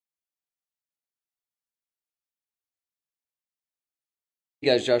Hey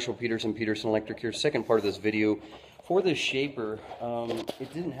guys, Joshua Peterson Electric here. Second part of this video. For this shaper,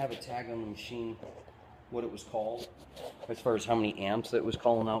 it didn't have a tag on the machine what it was called as far as how many amps it was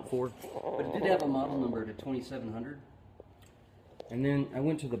calling out for, but it did have a model number to 2700. And then I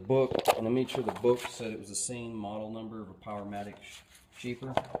went to the book and I made sure the book said it was the same model number of a Powermatic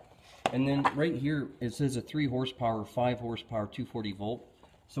shaper. And then right here it says a 3 horsepower, 5 horsepower, 240 volt.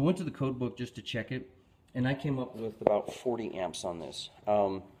 So I went to the code book just to check it. And I came up with about 40 amps on this.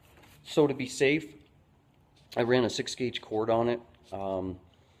 So to be safe, I ran a 6-gauge cord on it.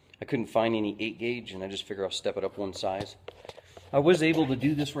 I couldn't find any 8-gauge, and I just figured I'll step it up one size. I was able to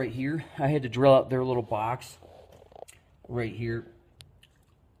do this right here. I had to drill out their little box right here,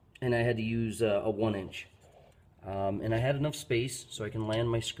 and I had to use a 1-inch. And I had enough space so I can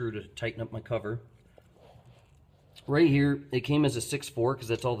land my screw to tighten up my cover. Right here, it came as a 6/4 because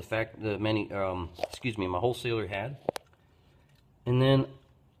that's all my wholesaler had. And then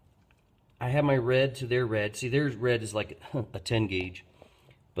I have my red to their red. See, their red is like a 10 gauge,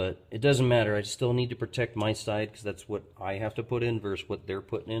 but it doesn't matter. I still need to protect my side because that's what I have to put in versus what they're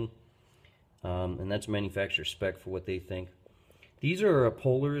putting in. And that's manufacturer spec for what they think. These are a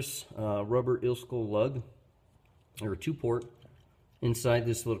Polaris rubber Ilsko lug, or a 2-port. Inside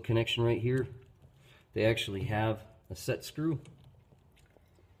this little connection right here, they actually have a set screw,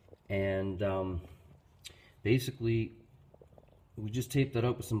 and basically we just taped that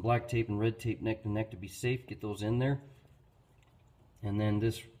up with some black tape and red tape neck to neck to be safe. Get those in there, and then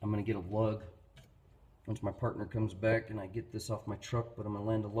this I'm going to get a lug once my partner comes back and I get this off my truck, but I'm going to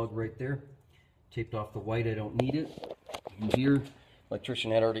land a lug right there, taped off the white. I don't need it. And here,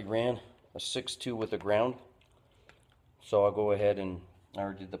 electrician had already ran a 6.2 with a ground, so I'll go ahead and I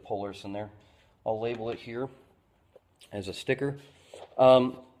already did the Polaris in there. I'll label it here as a sticker.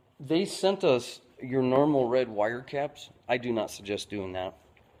 They sent us your normal red wire caps. I do not suggest doing that.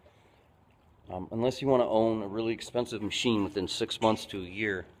 Unless you want to own a really expensive machine within 6 months to a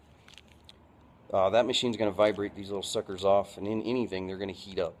year. That machine's going to vibrate these little suckers off, and in anything they're going to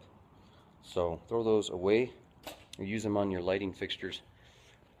heat up. So throw those away or use them on your lighting fixtures.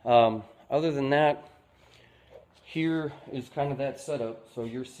 Other than that, here is kind of that setup. So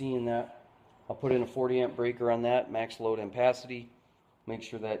you're seeing that. I'll put in a 40 amp breaker on that, max load ampacity. Make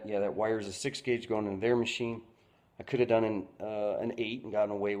sure that, yeah, that wire is a 6-gauge going into their machine. I could have done an 8 and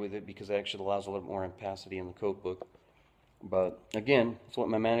gotten away with it because it actually allows a little more ampacity in the code book. But again, it's what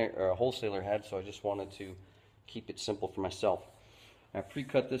my wholesaler had, so I just wanted to keep it simple for myself. I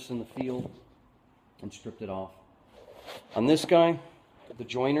pre-cut this in the field and stripped it off. On this guy, the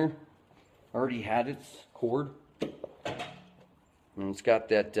joiner already had its cord. And it's got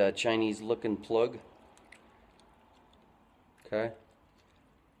that Chinese looking plug. Okay.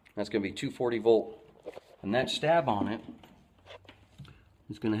 That's going to be 240 volt. And that stab on it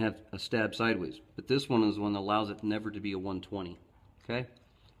is going to have a stab sideways. But this one is one that allows it never to be a 120. Okay.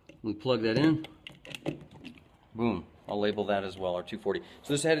 We plug that in. Boom. I'll label that as well, our 240.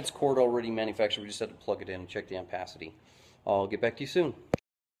 So this had its cord already manufactured. We just had to plug it in and check the ampacity. I'll get back to you soon.